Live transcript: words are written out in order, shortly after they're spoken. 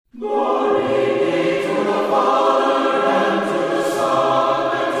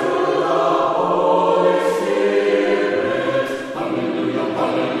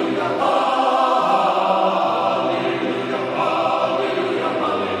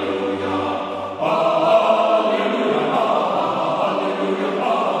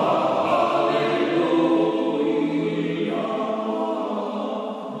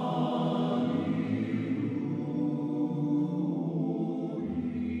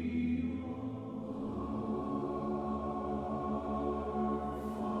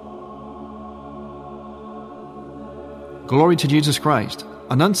Glory to Jesus Christ.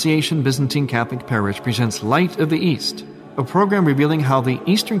 Annunciation Byzantine Catholic Parish presents Light of the East, a program revealing how the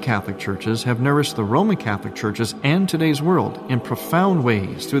Eastern Catholic churches have nourished the Roman Catholic churches and today's world in profound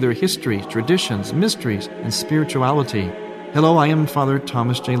ways through their histories, traditions, mysteries, and spirituality. Hello, I am Father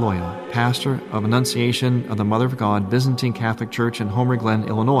Thomas J. Loya, pastor of Annunciation of the Mother of God Byzantine Catholic Church in Homer Glen,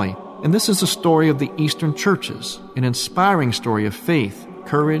 Illinois. And this is a story of the Eastern churches, an inspiring story of faith,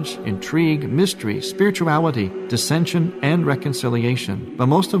 courage, intrigue, mystery, spirituality, dissension, and reconciliation. But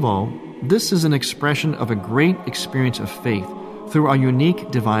most of all, this is an expression of a great experience of faith through our unique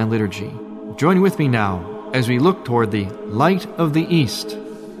divine liturgy. Join with me now as we look toward the Light of the East.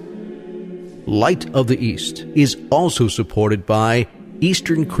 Light of the East is also supported by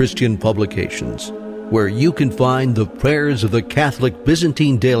Eastern Christian Publications, where you can find the prayers of the Catholic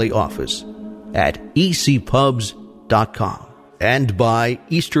Byzantine Daily Office at ecpubs.com. And by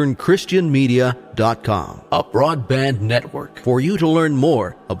EasternChristianMedia.com, a broadband network for you to learn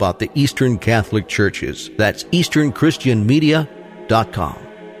more about the Eastern Catholic Churches. That's EasternChristianMedia.com.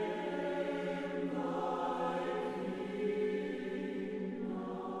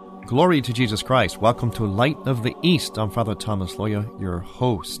 Glory to Jesus Christ. Welcome to Light of the East. I'm Father Thomas Loya, your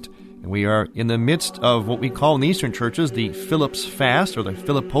host. And we are in the midst of what we call in the Eastern churches the Philip's Fast, or the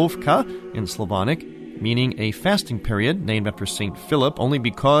Filipovka in Slavonic, meaning a fasting period named after St. Philip, only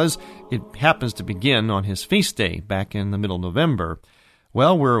because it happens to begin on his feast day back in the middle of November.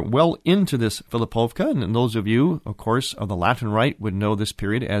 Well, we're well into this Filipovka, and those of you, of course, of the Latin Rite would know this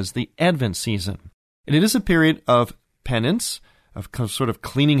period as the Advent season. And it is a period of penance, of sort of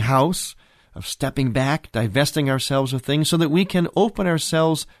cleaning house, of stepping back, divesting ourselves of things so that we can open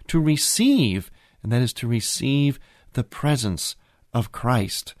ourselves to receive, and that is to receive the presence of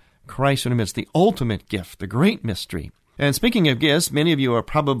Christ. Christ in our midst, the ultimate gift, the great mystery. And speaking of gifts, many of you are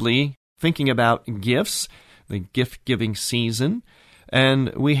probably thinking about gifts, the gift-giving season.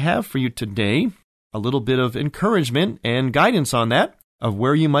 And we have for you today a little bit of encouragement and guidance on that, of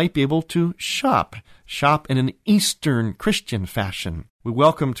where you might be able to shop in an Eastern Christian fashion. We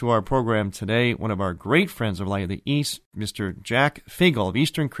welcome to our program today one of our great friends of Light of the East, Mr. Jack Fagel of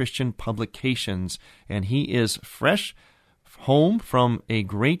Eastern Christian Publications. And he is fresh home from a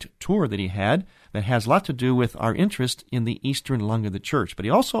great tour that he had that has a lot to do with our interest in the Eastern lung of the church. But he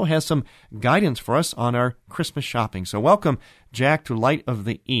also has some guidance for us on our Christmas shopping. So welcome, Jack, to Light of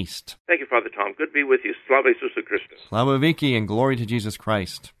the East. Thank you, Father Tom. Good to be with you. Slava Isusu Christus. Slava Viki, and glory to Jesus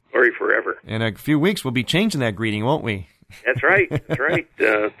Christ. Glory forever. In a few weeks, we'll be changing that greeting, won't we? That's right. That's right.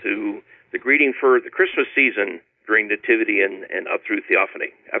 To the greeting for the Christmas season during Nativity and up through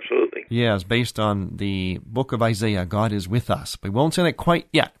Theophany. Absolutely. Yes, based on the book of Isaiah, God is with us. We won't say that quite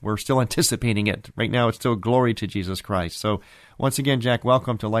yet. We're still anticipating it. Right now, it's still glory to Jesus Christ. So once again, Jack,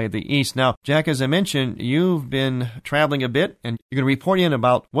 welcome to Light of the East. Now, Jack, as I mentioned, you've been traveling a bit, and you're going to report in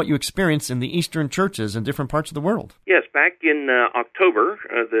about what you experienced in the Eastern churches in different parts of the world. Yes, back in October,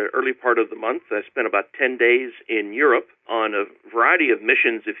 the early part of the month, I spent about 10 days in Europe on a variety of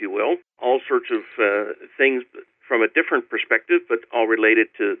missions, if you will, all sorts of things from a different perspective, but all related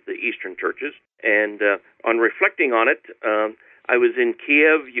to the Eastern churches. And on reflecting on it, I was in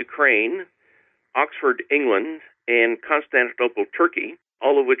Kiev, Ukraine, Oxford, England, and Constantinople, Turkey,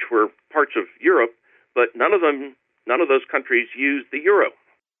 all of which were parts of Europe, but none of those countries use the euro.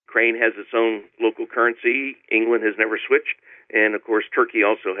 Ukraine has its own local currency. England has never switched. And, of course, Turkey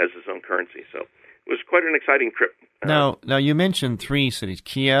also has its own currency. So it was quite an exciting trip. Now you mentioned three cities,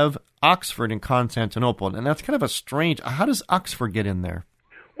 Kiev, Oxford, and Constantinople. And that's kind of a strange... How does Oxford get in there?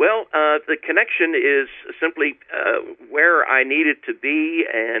 Well, the connection is simply where I needed to be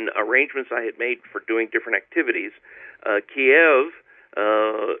and arrangements I had made for doing different activities. Kiev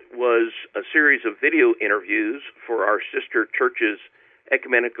was a series of video interviews for our sister church's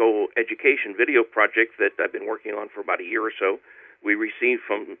ecumenical education video project that I've been working on for about a year or so. We received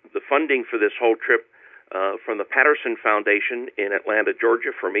from the funding for this whole trip from the Patterson Foundation in Atlanta,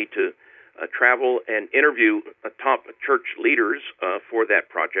 Georgia, for me to travel and interview top church leaders for that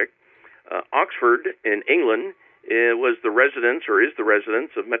project. Oxford in England was the residence, or is the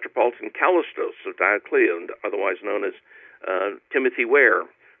residence, of Metropolitan Kallistos of Diocletian, otherwise known as Timothy Ware,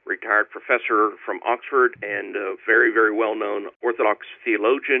 retired professor from Oxford and a very, very well-known Orthodox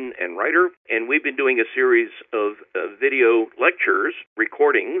theologian and writer. And we've been doing a series of video lectures,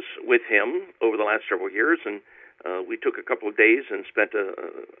 recordings with him over the last several years, and we took a couple of days and spent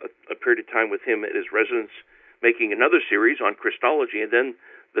a period of time with him at his residence making another series on Christology. And then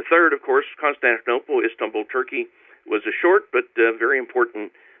the third, of course, Constantinople, Istanbul, Turkey, was a short but very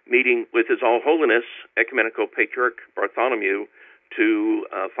important meeting with His All Holiness Ecumenical Patriarch Bartholomew to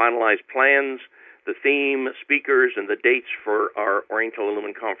finalize plans the theme, speakers, and the dates for our Oriental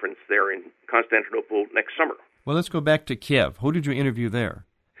Illumined Conference there in Constantinople next summer. Well, let's go back to Kiev. Who did you interview there?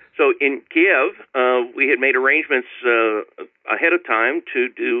 So in Kiev, we had made arrangements ahead of time to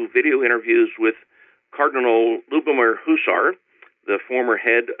do video interviews with Cardinal Lubomir Husar, the former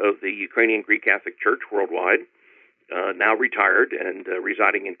head of the Ukrainian Greek Catholic Church worldwide, now retired and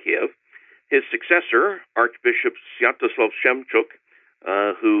residing in Kiev. His successor, Archbishop Sviatoslav Shemchuk,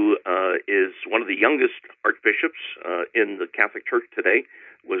 who is one of the youngest archbishops in the Catholic Church today,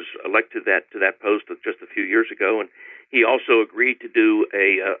 was elected to that post just a few years ago, and he also agreed to do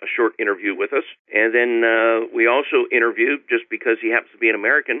a short interview with us. And then we also interviewed, just because he happens to be an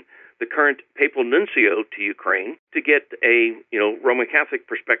American, the current papal nuncio to Ukraine to get a Roman Catholic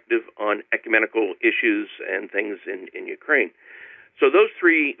perspective on ecumenical issues and things in Ukraine. So those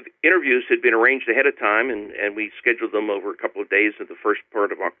three interviews had been arranged ahead of time, and we scheduled them over a couple of days in the first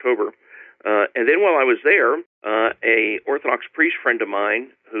part of October. And then while I was there, a Orthodox priest friend of mine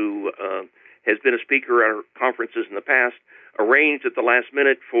who has been a speaker at our conferences in the past arranged at the last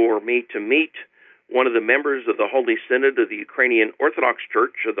minute for me to meet one of the members of the Holy Synod of the Ukrainian Orthodox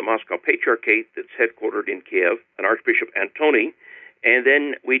Church of the Moscow Patriarchate that's headquartered in Kiev, an Archbishop Antony. And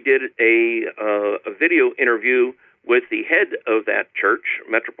then we did a video interview with the head of that church,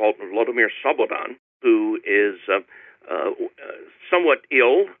 Metropolitan Vladimir Slobodan, who is somewhat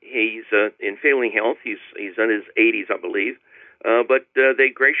ill. He's in failing health. He's in his 80s, I believe. But they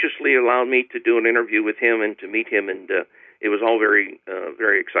graciously allowed me to do an interview with him and to meet him, and it was all very,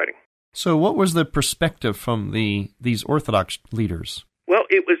 very exciting. So what was the perspective from these Orthodox leaders? Well,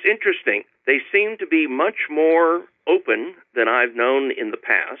 it was interesting. They seemed to be much more open than I've known in the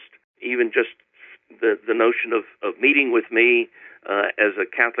past, even just the notion of meeting with me as a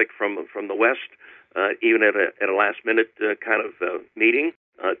Catholic from the West, even at a last-minute kind of meeting,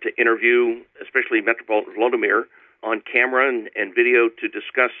 to interview, especially Metropolitan Vladimir, on camera and video to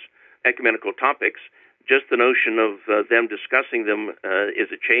discuss ecumenical topics. Just the notion of them discussing them is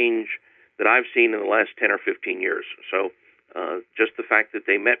a change that I've seen in the last 10 or 15 years. So just the fact that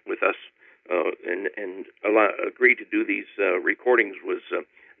they met with us and agreed to do these recordings was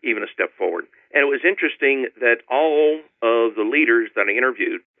even a step forward. And it was interesting that all of the leaders that I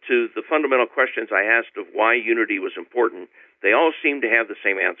interviewed, to the fundamental questions I asked of why unity was important, they all seemed to have the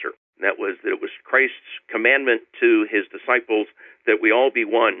same answer. That was that it was Christ's commandment to his disciples that we all be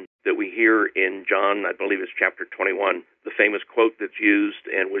one, that we hear in John, I believe it's chapter 21, the famous quote that's used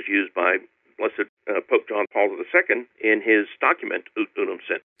and was used by Blessed Pope John Paul II in his document, Ut Unum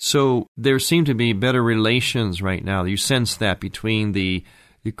Sint. So there seem to be better relations right now. You sense that between the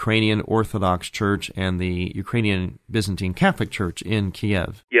Ukrainian Orthodox Church and the Ukrainian Byzantine Catholic Church in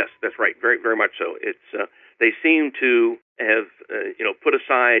Kiev. Yes, that's right. Very, very much so. It's they seem to have put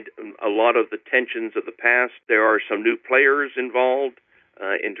aside a lot of the tensions of the past. There are some new players involved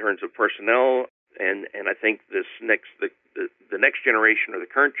in terms of personnel, and I think the next generation or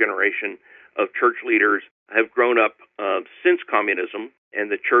the current generation of church leaders have grown up since communism, and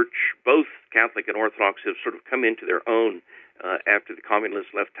the church, both Catholic and Orthodox, have sort of come into their own after the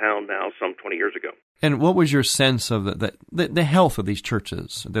communists left town now some 20 years ago. And what was your sense of the health of these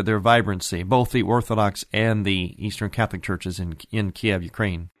churches, their vibrancy, both the Orthodox and the Eastern Catholic churches in Kiev,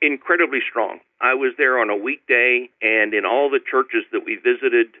 Ukraine? Incredibly strong. I was there on a weekday, and in all the churches that we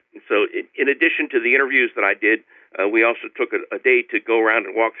visited, so in addition to the interviews that I did, we also took a day to go around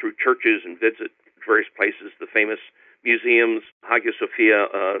and walk through churches and visit various places, the famous museums, Hagia Sophia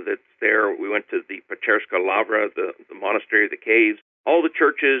that's there. We went to the Pecherska Lavra, the monastery, the caves. All the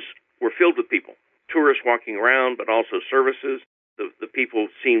churches were filled with people, tourists walking around, but also services. The people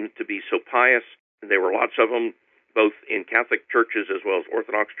seemed to be so pious, and there were lots of them, both in Catholic churches as well as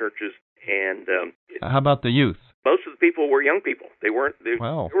Orthodox churches. And how about the youth? Most of the people were young people. They weren't.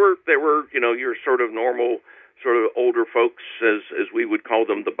 Wow. They were your sort of normal, sort of older folks, as we would call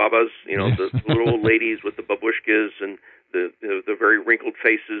them, the babas. The little old ladies with the babushkas and the very wrinkled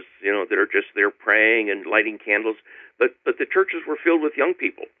faces. That are just there praying and lighting candles. But the churches were filled with young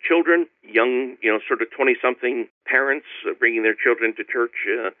people, children, young, sort of 20-something parents bringing their children to church.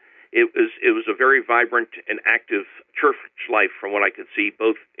 It was a very vibrant and active church life from what I could see,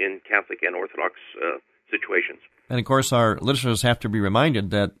 both in Catholic and Orthodox situations. And of course, our listeners have to be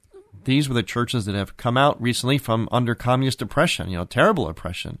reminded that these were the churches that have come out recently from under communist oppression, terrible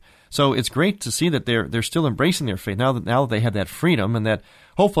oppression. So it's great to see that they're still embracing their faith now that they have that freedom, and that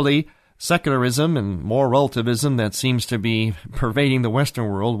hopefully secularism and more relativism that seems to be pervading the Western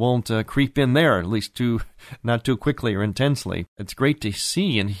world won't creep in there, at least not too quickly or intensely. It's great to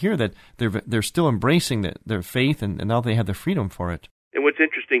see and hear that they're still embracing their faith, and now they have the freedom for it. And what's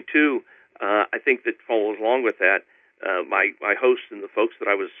interesting, too, I think that follows along with that. My host and the folks that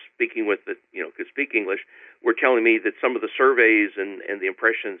I was speaking with that could speak English were telling me that some of the surveys and the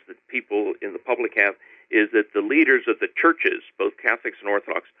impressions that people in the public have is that the leaders of the churches, both Catholics and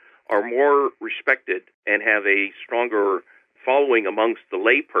Orthodox, are more respected and have a stronger following amongst the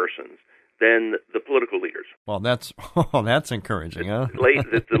lay persons than the political leaders. Well, that's encouraging, huh?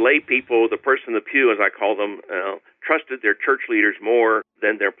 The lay people, the person in the pew, as I call them, trusted their church leaders more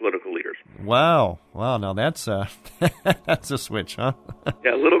than their political leaders. Wow. Now that's that's a switch, huh?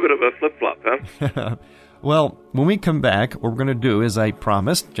 Yeah, a little bit of a flip-flop, huh? Well, when we come back, what we're going to do is, I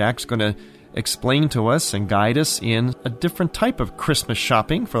promised, Jack's going to explain to us and guide us in a different type of Christmas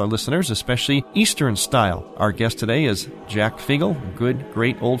shopping for our listeners, especially Eastern style. Our guest today is Jack Figel, a good,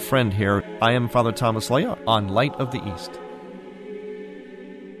 great old friend here. I am Father Thomas Loya on Light of the East.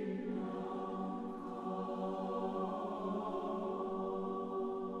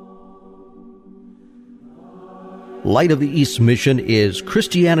 Light of the East mission is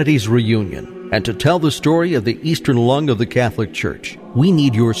Christianity's reunion, and to tell the story of the Eastern lung of the Catholic Church, we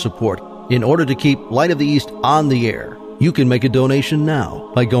need your support. In order to keep Light of the East on the air, you can make a donation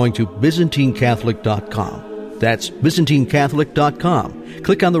now by going to ByzantineCatholic.com. That's ByzantineCatholic.com.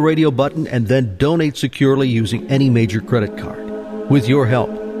 Click on the radio button and then donate securely using any major credit card. With your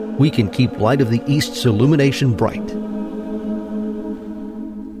help, we can keep Light of the East's illumination bright.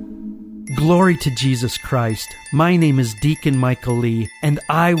 Glory to Jesus Christ. My name is Deacon Michael Lee, and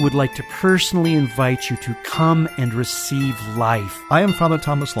I would like to personally invite you to come and receive life. I am Father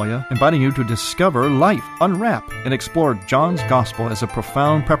Thomas Loya, inviting you to discover life, unwrap, and explore John's Gospel as a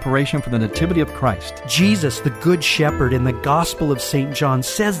profound preparation for the Nativity of Christ. Jesus, the Good Shepherd, in the Gospel of St. John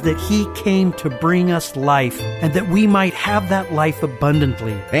says that he came to bring us life, and that we might have that life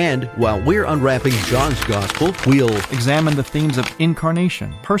abundantly. And while we're unwrapping John's Gospel, we'll examine the themes of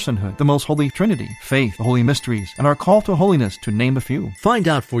incarnation, personhood, the most Holy Trinity, faith, the holy mysteries, and our call to holiness, to name a few. Find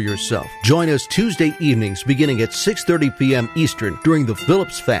out for yourself. Join us Tuesday evenings beginning at 6:30 p.m. Eastern during the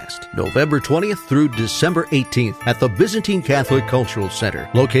Phillips Fast, November 20th through December 18th at the Byzantine Catholic Cultural Center,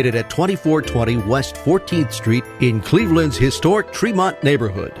 located at 2420 West 14th Street in Cleveland's historic Tremont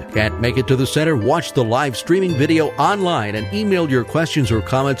neighborhood. Can't make it to the center? Watch the live streaming video online and email your questions or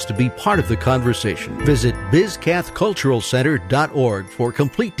comments to be part of the conversation. Visit bizcathculturalcenter.org for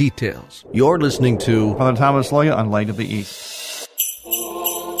complete details. You're listening to Father Thomas Loya on Light of the East.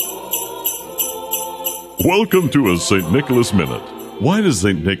 Welcome to a St. Nicholas Minute. Why does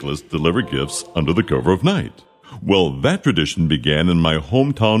St. Nicholas deliver gifts under the cover of night? Well, that tradition began in my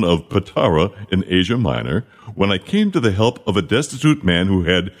hometown of Patara in Asia Minor when I came to the help of a destitute man who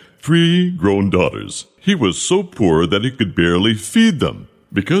had 3 grown daughters. He was so poor that he could barely feed them.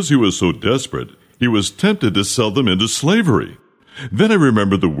 Because he was so desperate, he was tempted to sell them into slavery. Then I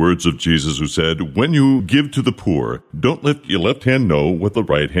remembered the words of Jesus who said, "When you give to the poor, don't let your left hand know what the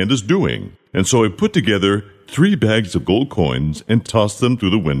right hand is doing." And so I put together 3 bags of gold coins and tossed them through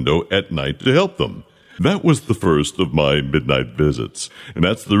the window at night to help them. That was the first of my midnight visits. And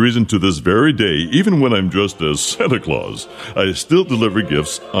that's the reason to this very day, even when I'm dressed as Santa Claus, I still deliver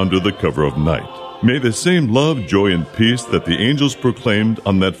gifts under the cover of night. May the same love, joy, and peace that the angels proclaimed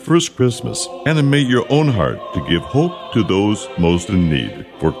on that first Christmas animate your own heart to give hope to those most in need.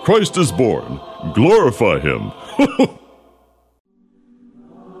 For Christ is born. Glorify him.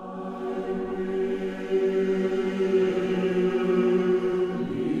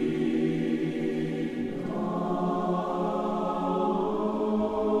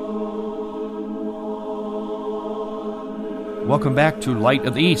 Welcome back to Light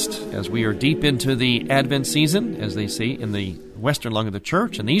of the East, as we are deep into the Advent season, as they say in the Western lung of the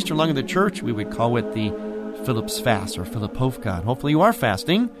Church. In the Eastern lung of the Church, we would call it the Phillips Fast, or Philippovka. And hopefully you are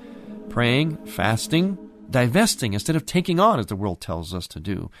fasting, praying, fasting, divesting instead of taking on, as the world tells us to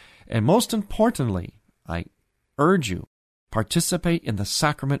do. And most importantly, I urge you, participate in the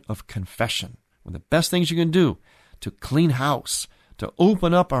sacrament of confession. One of the best things you can do to clean house, to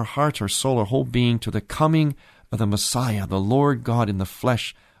open up our heart, our soul, our whole being to the coming of the Messiah, the Lord God in the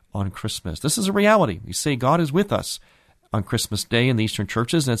flesh on Christmas. This is a reality. We say God is with us on Christmas Day in the Eastern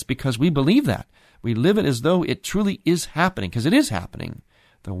churches, and it's because we believe that. We live it as though it truly is happening, because it is happening.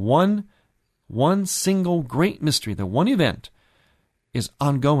 The one single great mystery, the one event, is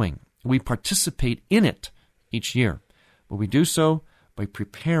ongoing. We participate in it each year, but we do so by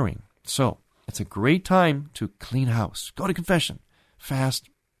preparing. So it's a great time to clean house. Go to confession, fast,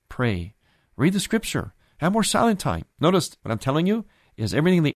 pray, read the Scripture, have more silent time. Notice what I'm telling you is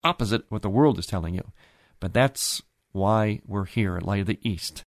everything the opposite of what the world is telling you. But that's why we're here at Light of the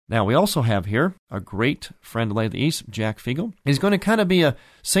East. Now, we also have here a great friend of Light of the East, Jack Fiegel. He's going to kind of be a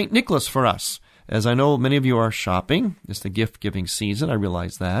St. Nicholas for us. As I know many of you are shopping. It's the gift-giving season, I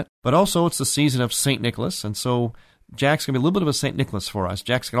realize that. But also it's the season of St. Nicholas, and so Jack's going to be a little bit of a St. Nicholas for us.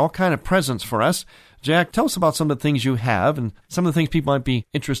 Jack's got all kind of presents for us. Jack, tell us about some of the things you have and some of the things people might be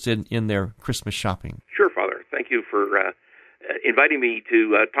interested in their Christmas shopping. Sure, Father. Thank you for inviting me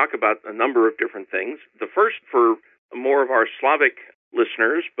to talk about a number of different things. The first, for more of our Slavic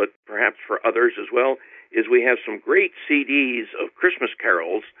listeners, but perhaps for others as well, is we have some great CDs of Christmas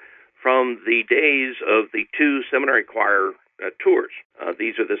carols from the days of the two seminary choir tours.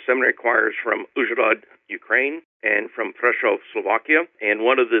 These are the seminary choirs from Uzhhorod, Ukraine, and from Prešov, Slovakia. And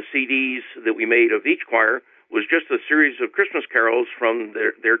one of the CDs that we made of each choir was just a series of Christmas carols from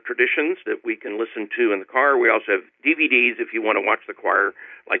their traditions that we can listen to in the car. We also have DVDs if you want to watch the choir,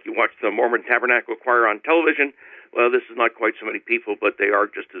 like you watch the Mormon Tabernacle Choir on television. Well, this is not quite so many people, but they are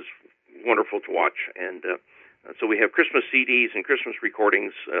just as wonderful to watch. And so we have Christmas CDs and Christmas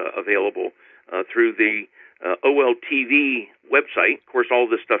recordings available through the OLTV website. Of course,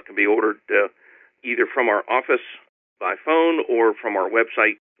 all this stuff can be ordered either from our office by phone or from our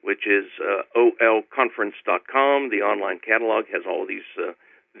website, which is olconference.com. The online catalog has all of these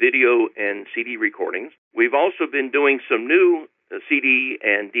video and CD recordings. We've also been doing some new CD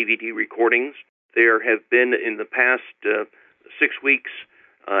and DVD recordings. There have been, in the past 6 weeks,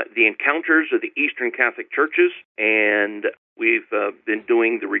 the Encounters of the Eastern Catholic Churches, and we've been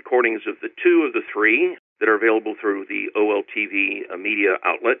doing the recordings of the two of the three that are available through the OLTV media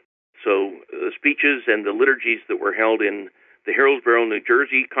outlet. So the speeches and the liturgies that were held in the Hillsborough, New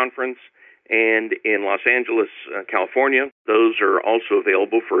Jersey conference and in Los Angeles, California, those are also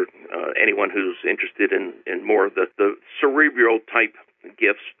available for anyone who's interested in more of the cerebral type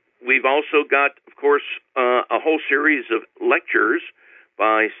gifts. We've also got, of course, a whole series of lectures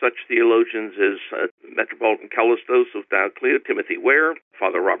by such theologians as Metropolitan Kallistos of Dioclea, Timothy Ware,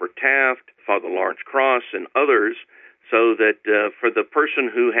 Father Robert Taft, Father Lawrence Cross, and others, so that for the person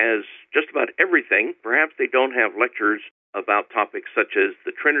who has just about everything, perhaps they don't have lectures about topics such as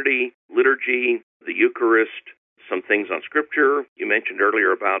the Trinity, liturgy, the Eucharist, some things on Scripture. You mentioned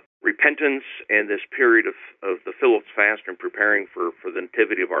earlier about repentance and this period of the Phillips fast and preparing for the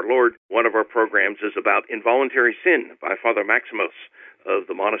Nativity of our Lord. One of our programs is about involuntary sin by Father Maximus of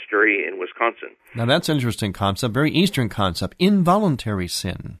the monastery in Wisconsin. Now that's an interesting concept, very Eastern concept, involuntary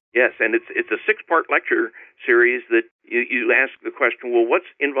sin. Yes, and it's a 6-part lecture series that you ask the question, well,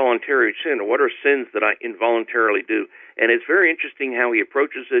 what's involuntary sin, or what are sins that I involuntarily do? And it's very interesting how he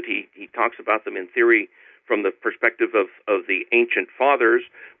approaches it. He talks about them in theory from the perspective of the ancient fathers,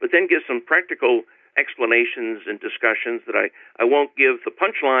 but then gives some practical explanations and discussions that I won't give the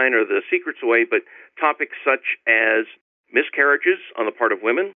punchline or the secrets away, but topics such as miscarriages on the part of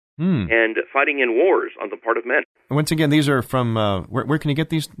women and fighting in wars on the part of men. Once again, these are from, where can you get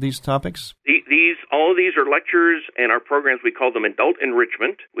these topics? All of these are lectures, and our programs, we call them Adult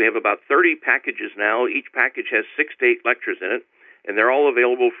Enrichment. We have about 30 packages now. Each package has 6 to 8 lectures in it, and they're all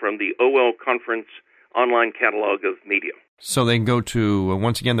available from the OL Conference online catalog of media. So they can go to,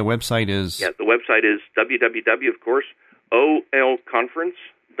 once again, the website is? Yeah, the website is www, of course,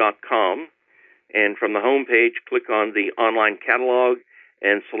 olconference.com. And from the home page, click on the online catalog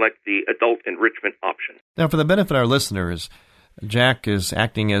and select the Adult Enrichment option. Now, for the benefit of our listeners, Jack is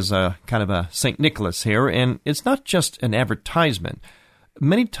acting as a kind of a St. Nicholas here, and it's not just an advertisement.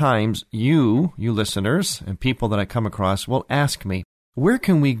 Many times you listeners, and people that I come across will ask me, where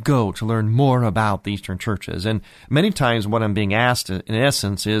can we go to learn more about the Eastern churches? And many times what I'm being asked, in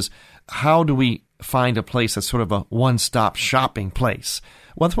essence, is how do we find a place that's sort of a one-stop shopping place?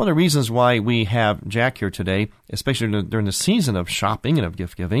 Well, that's one of the reasons why we have Jack here today, especially during the season of shopping and of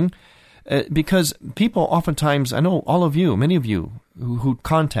gift-giving, because people oftentimes, I know all of you, many of you who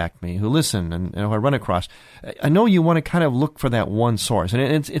contact me, who listen and who I run across, I know you want to kind of look for that one source.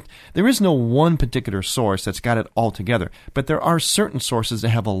 And there is no one particular source that's got it all together, but there are certain sources that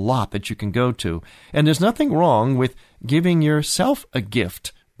have a lot that you can go to. And there's nothing wrong with giving yourself a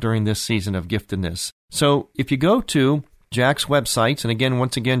gift during this season of giftedness. So if you go to Jack's websites, and again,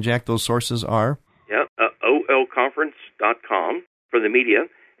 once again, Jack, those sources are? Yeah, olconference.com for the media.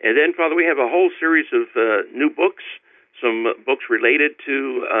 And then, Father, we have a whole series of new books, some books related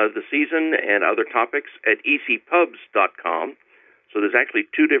to the season and other topics at ecpubs.com. So there's actually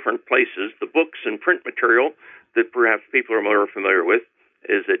 2 different places. The books and print material that perhaps people are more familiar with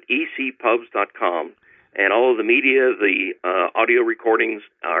is at ecpubs.com. And all of the media, the audio recordings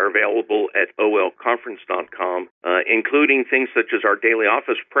are available at olconference.com, including things such as our daily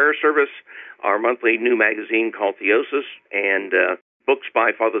office prayer service, our monthly new magazine called Theosis, and books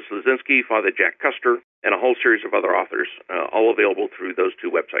by Father Slazinski, Father Jack Custer, and a whole series of other authors, all available through those two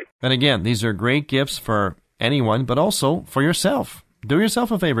websites. And again, these are great gifts for anyone, but also for yourself. Do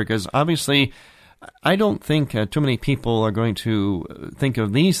yourself a favor, because obviously I don't think too many people are going to think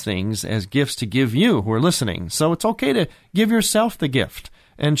of these things as gifts to give you who are listening. So it's okay to give yourself the gift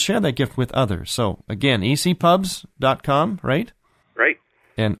and share that gift with others. So again, ecpubs.com, right? Right.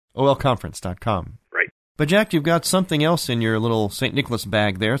 And olconference.com. Right. But Jack, you've got something else in your little St. Nicholas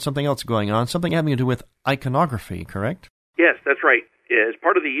bag there, something else going on, something having to do with iconography, correct? Yes, that's right. As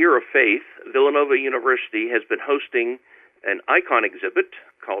part of the Year of Faith, Villanova University has been hosting an icon exhibit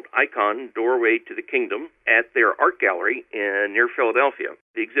called Icon, Doorway to the Kingdom at their art gallery near Philadelphia.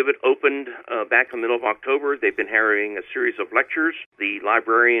 The exhibit opened back in the middle of October. They've been having a series of lectures. The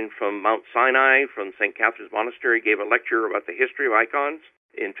librarian from Mount Sinai, from St. Catherine's Monastery, gave a lecture about the history of icons.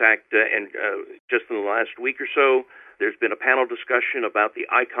 In fact, just in the last week or so, there's been a panel discussion about the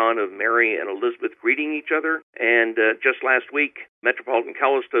icon of Mary and Elizabeth greeting each other. And just last week, Metropolitan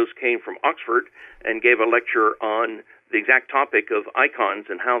Kallistos came from Oxford and gave a lecture on the exact topic of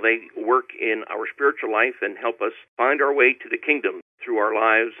icons and how they work in our spiritual life and help us find our way to the kingdom through our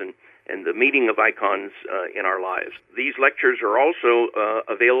lives and the meaning of icons in our lives. These lectures are also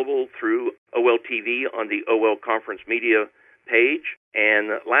available through OL TV on the OL Conference Media page.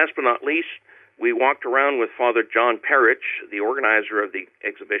 And last but not least, we walked around with Father John Parich, the organizer of the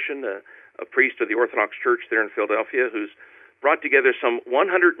exhibition, a priest of the Orthodox Church there in Philadelphia, who's brought together some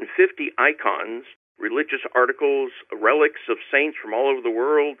 150 icons, religious articles, relics of saints from all over the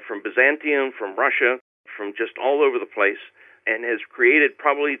world, from Byzantium, from Russia, from just all over the place, and has created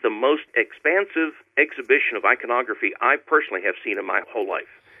probably the most expansive exhibition of iconography I personally have seen in my whole life.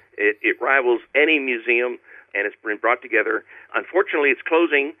 It rivals any museum, and it's been brought together. Unfortunately, it's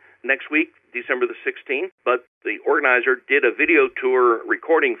closing next week, December the 16th, but the organizer did a video tour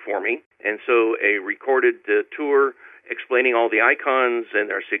recording for me, and so a recorded tour explaining all the icons and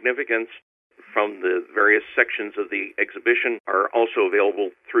their significance from the various sections of the exhibition are also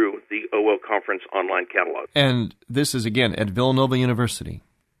available through the OL Conference online catalog. And this is, again, at Villanova University?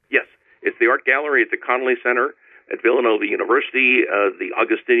 Yes. It's the Art Gallery at the Connolly Center at Villanova University, the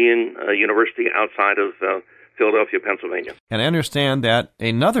Augustinian University outside of Philadelphia, Pennsylvania. And I understand that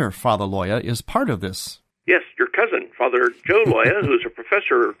another Father Loya is part of this. Yes, your cousin, Father Joe Loya, who's a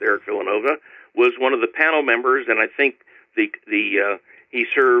professor there at Villanova, was one of the panel members, and I think he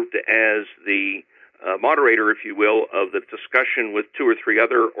served as the moderator, if you will, of the discussion with two or three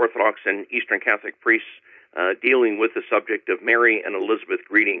other Orthodox and Eastern Catholic priests dealing with the subject of Mary and Elizabeth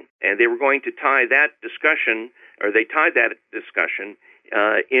greeting. And they were going to tie that discussion, or they tied that discussion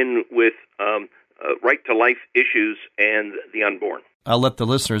in with right-to-life issues and the unborn. I'll let the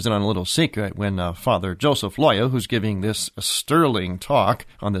listeners in on a little secret. When Father Joseph Loya, who's giving this sterling talk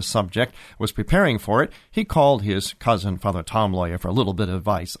on this subject, was preparing for it, he called his cousin, Father Tom Loya, for a little bit of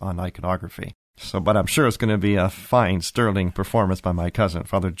advice on iconography. But I'm sure it's going to be a fine, sterling performance by my cousin,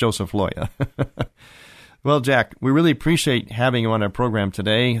 Father Joseph Loya. Well, Jack, we really appreciate having you on our program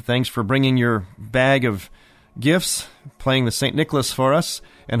today. Thanks for bringing your bag of gifts, playing the St. Nicholas for us,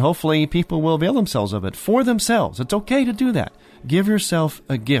 and hopefully people will avail themselves of it for themselves. It's okay to do that. Give yourself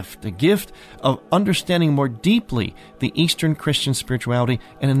a gift of understanding more deeply the Eastern Christian spirituality,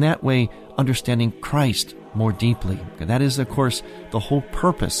 and in that way, understanding Christ more deeply. And that is, of course, the whole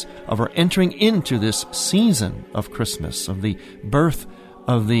purpose of our entering into this season of Christmas, of the birth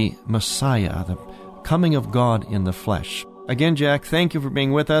of the Messiah, the coming of God in the flesh. Again, Jack, thank you for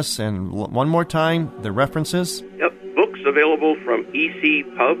being with us. And one more time, the references. Yep, books available from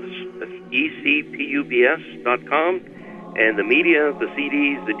ECPubs, that's ECPUBS.com, and the media, the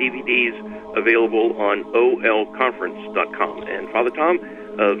CDs, the DVDs available on olconference.com. And Father Tom,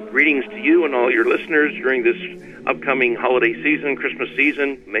 greetings to you and all your listeners during this upcoming holiday season, Christmas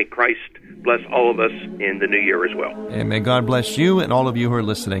season. May Christ bless all of us in the new year as well. And may God bless you and all of you who are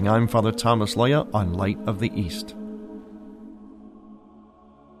listening. I'm Father Thomas Loya on Light of the East.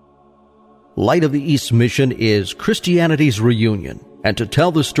 Light of the East mission is Christianity's reunion. And to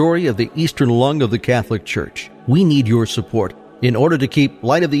tell the story of the Eastern lung of the Catholic Church, we need your support. In order to keep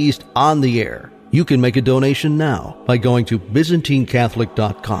Light of the East on the air, you can make a donation now by going to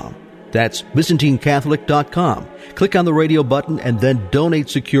ByzantineCatholic.com. That's ByzantineCatholic.com. Click on the radio button and then donate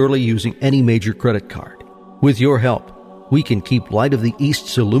securely using any major credit card. With your help, we can keep Light of the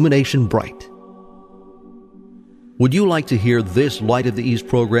East's illumination bright. Would you like to hear this Light of the East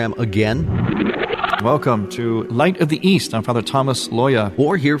program again? Welcome to Light of the East. I'm Father Thomas Loya.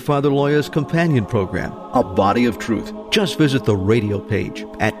 Or hear Father Loya's companion program, A Body of Truth. Just visit the radio page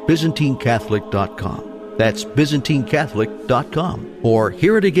at ByzantineCatholic.com. That's ByzantineCatholic.com. Or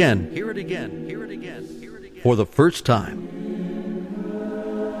hear it again for the first time.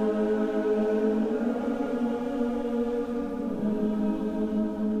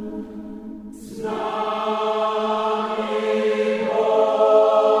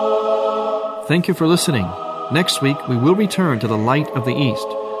 Thank you for listening. Next week, we will return to the Light of the East.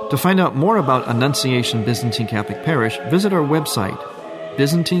 To find out more about Annunciation Byzantine Catholic Parish, visit our website,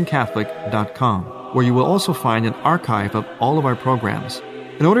 ByzantineCatholic.com, where you will also find an archive of all of our programs.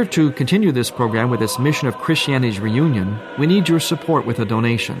 In order to continue this program with its mission of Christianity's reunion, we need your support with a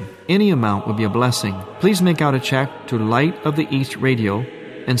donation. Any amount would be a blessing. Please make out a check to Light of the East Radio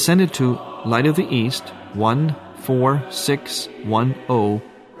and send it to Light of the East, 14610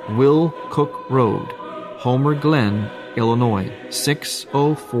 Will Cook Road, Homer Glen, Illinois,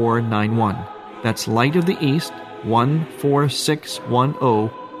 60491. That's Light of the East, 14610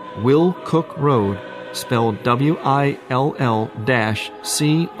 Will Cook Road, spelled WILL-COOK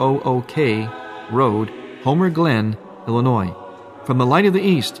Road, Homer Glen, Illinois. From the Light of the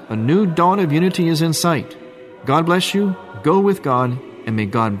East, a new dawn of unity is in sight. God bless you, go with God, and may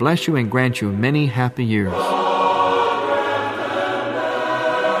God bless you and grant you many happy years.